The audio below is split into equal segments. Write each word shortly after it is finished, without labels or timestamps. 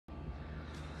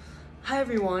Hi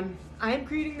everyone, I am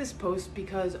creating this post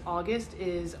because August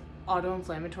is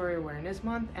Autoinflammatory Awareness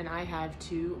Month and I have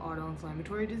two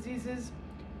autoinflammatory diseases.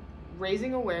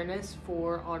 Raising awareness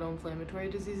for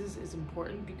autoinflammatory diseases is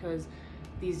important because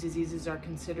these diseases are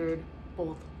considered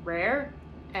both rare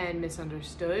and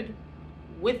misunderstood.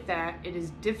 With that, it is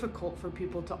difficult for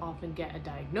people to often get a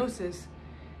diagnosis.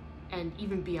 And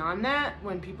even beyond that,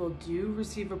 when people do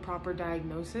receive a proper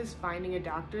diagnosis, finding a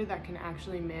doctor that can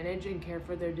actually manage and care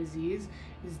for their disease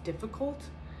is difficult.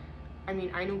 I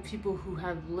mean, I know people who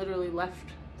have literally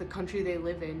left the country they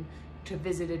live in to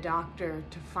visit a doctor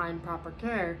to find proper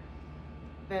care.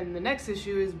 Then the next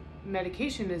issue is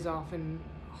medication is often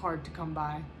hard to come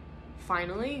by.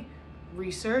 Finally,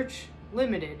 research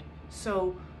limited.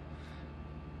 So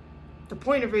the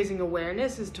point of raising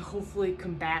awareness is to hopefully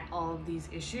combat all of these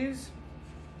issues.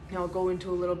 Now I'll go into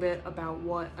a little bit about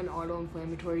what an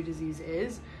autoinflammatory disease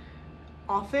is.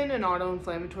 Often an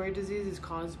autoinflammatory disease is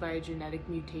caused by a genetic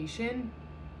mutation.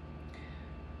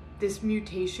 This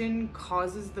mutation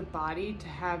causes the body to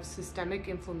have systemic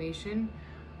inflammation,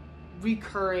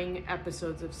 recurring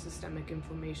episodes of systemic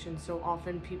inflammation. So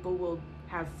often people will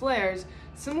have flares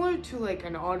similar to like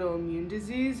an autoimmune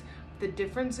disease. The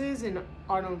differences in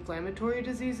autoinflammatory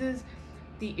diseases,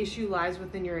 the issue lies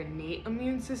within your innate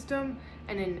immune system,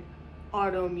 and in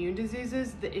autoimmune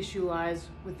diseases, the issue lies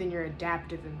within your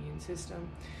adaptive immune system.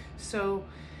 So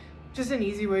just an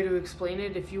easy way to explain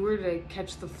it, if you were to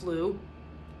catch the flu,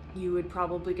 you would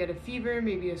probably get a fever,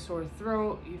 maybe a sore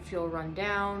throat, you feel run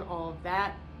down, all of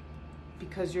that,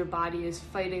 because your body is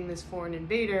fighting this foreign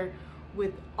invader.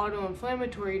 With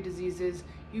autoinflammatory diseases,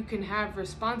 you can have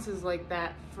responses like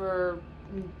that for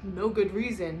no good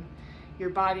reason. Your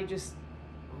body just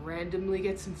randomly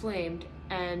gets inflamed,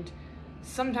 and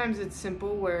sometimes it's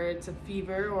simple where it's a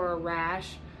fever or a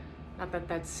rash. Not that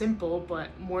that's simple,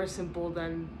 but more simple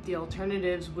than the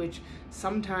alternatives, which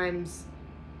sometimes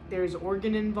there's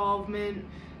organ involvement,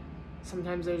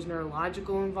 sometimes there's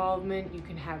neurological involvement. You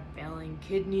can have failing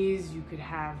kidneys, you could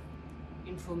have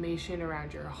inflammation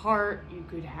around your heart, you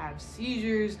could have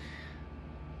seizures.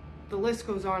 The list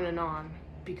goes on,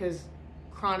 because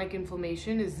chronic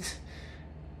inflammation is,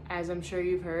 as I'm sure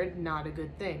you've heard, not a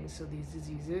good thing. So these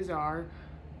diseases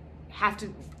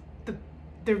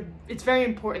it's very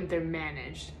important they're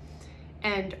managed.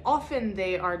 And often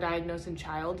they are diagnosed in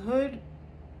childhood.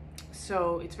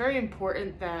 So it's very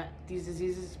important that these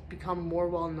diseases become more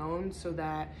well known so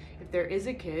that if there is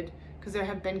a kid, because there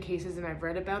have been cases and I've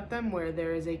read about them where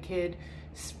there is a kid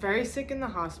very sick in the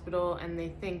hospital and they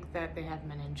think that they have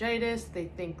meningitis, they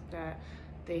think that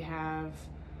they have,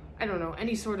 I don't know,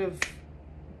 any sort of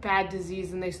bad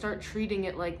disease, and they start treating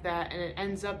it like that, and it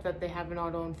ends up that they have an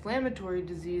autoinflammatory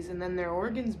disease, and then their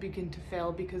organs begin to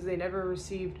fail because they never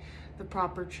received the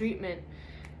proper treatment.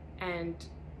 And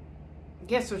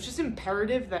yeah, so it's just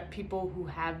imperative that people who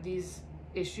have these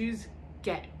issues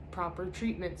get proper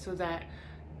treatment so that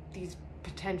these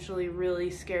potentially really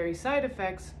scary side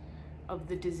effects of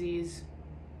the disease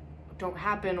don't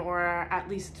happen, or are at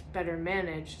least better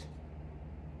managed.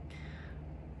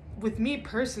 With me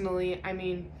personally, I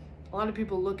mean, a lot of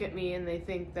people look at me and they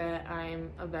think that I'm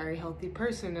a very healthy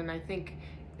person, and I think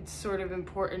it's sort of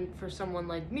important for someone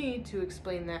like me to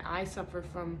explain that I suffer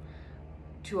from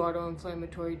two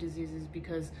autoinflammatory diseases,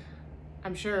 because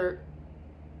I'm sure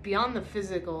beyond the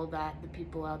physical that the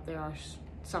people out there are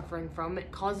suffering from,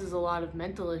 it causes a lot of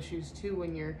mental issues too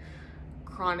when you're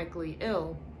chronically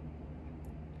ill.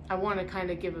 I want to kind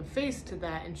of give a face to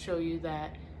that and show you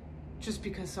that just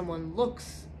because someone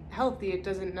looks healthy, it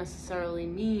doesn't necessarily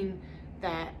mean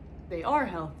that they are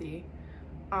healthy.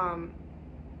 And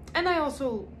I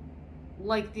also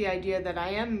like the idea that I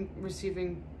am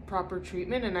receiving proper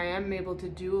treatment and I am able to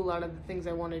do a lot of the things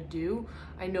I want to do.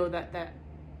 I know that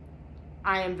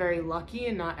I am very lucky,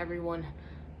 and not everyone,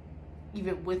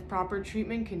 even with proper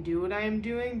treatment, can do what I am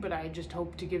doing, but I just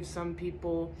hope to give some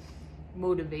people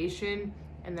motivation.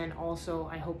 And then also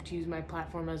I hope to use my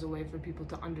platform as a way for people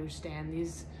to understand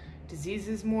these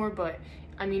diseases more. But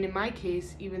I mean, in my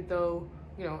case, even though,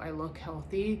 you know, I look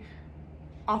healthy,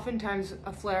 oftentimes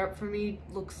a flare-up for me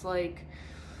looks like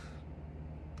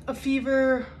a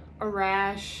fever, a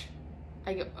rash.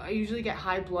 I usually get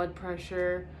high blood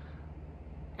pressure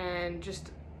and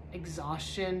just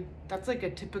exhaustion. That's like a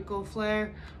typical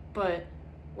flare. But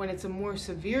when it's a more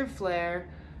severe flare,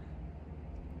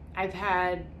 I've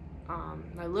had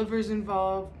my liver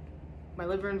involved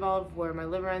where my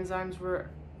liver enzymes were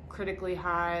critically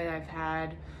high. I've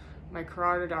had my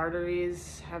carotid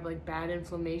arteries have like bad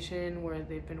inflammation where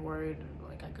they've been worried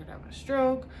like I could have a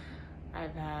stroke.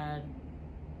 I've had,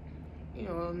 you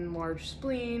know, an enlarged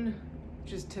spleen,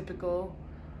 which is typical.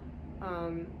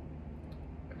 I've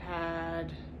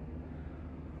had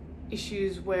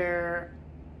issues where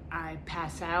I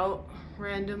pass out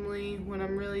randomly when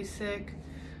I'm really sick.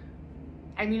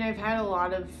 I mean, I've had a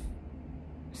lot of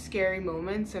scary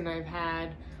moments, and I've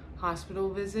had hospital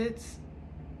visits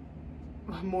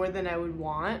more than I would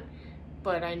want,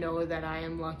 but I know that I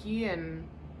am lucky and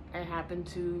I happen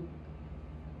to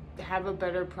have a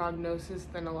better prognosis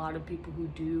than a lot of people who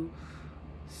do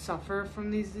suffer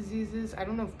from these diseases. I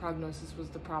don't know if prognosis was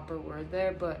the proper word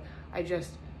there, but I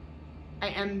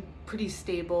am pretty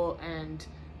stable and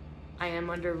I am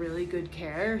under really good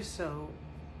care, so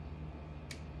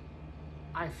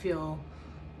I feel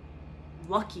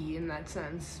lucky in that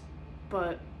sense.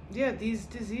 But yeah, these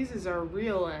diseases are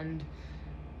real, and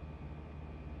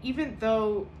even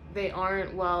though they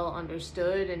aren't well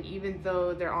understood, and even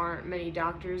though there aren't many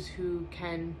doctors who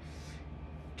can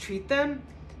treat them,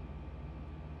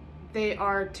 they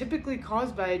are typically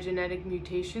caused by a genetic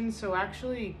mutation. So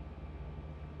actually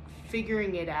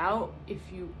figuring it out, if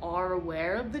you are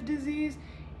aware of the disease,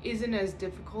 isn't as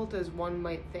difficult as one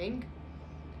might think.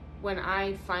 When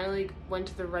I finally went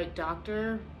to the right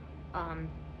doctor,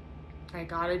 I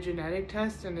got a genetic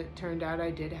test, and it turned out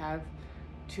I did have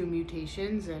 2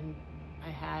 mutations, and I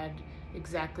had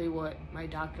exactly what my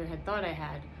doctor had thought I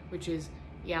had, which is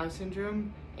Yao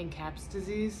syndrome and CAPS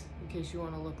disease, in case you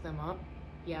want to look them up.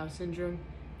 Yao syndrome,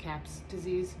 CAPS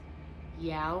disease,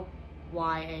 Yao,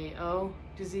 Y-A-O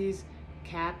disease,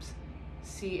 CAPS,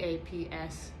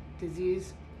 C-A-P-S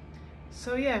disease.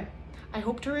 So yeah, I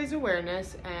hope to raise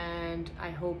awareness, and I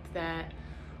hope that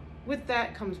with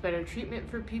that comes better treatment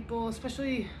for people,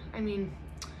 especially, I mean,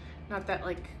 not that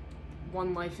like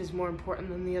one life is more important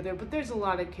than the other, but there's a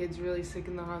lot of kids really sick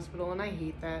in the hospital, and I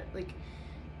hate that. Like,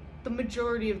 the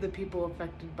majority of the people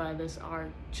affected by this are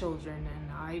children,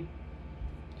 and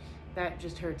that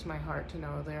just hurts my heart to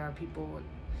know there are people.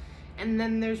 And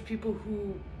then there's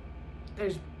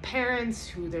parents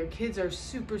who their kids are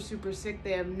super, super sick.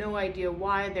 They have no idea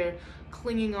why. They're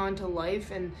clinging on to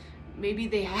life, and maybe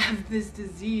they have this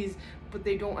disease, but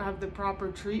they don't have the proper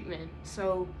treatment.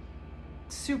 So,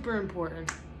 super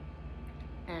important.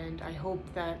 And I hope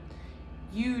that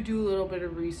you do a little bit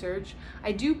of research.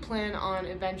 I do plan on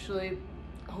eventually,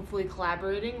 hopefully,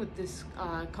 collaborating with this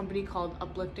company called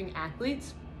Uplifting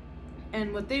Athletes.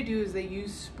 And what they do is they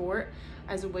use sport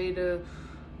as a way to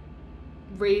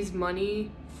raise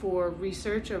money for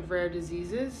research of rare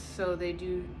diseases. So they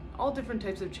do all different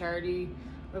types of charity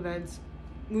events.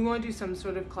 We want to do some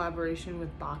sort of collaboration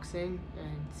with boxing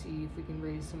and see if we can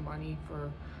raise some money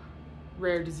for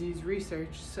rare disease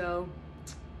research. So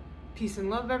peace and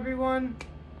love, everyone,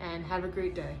 and have a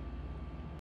great day.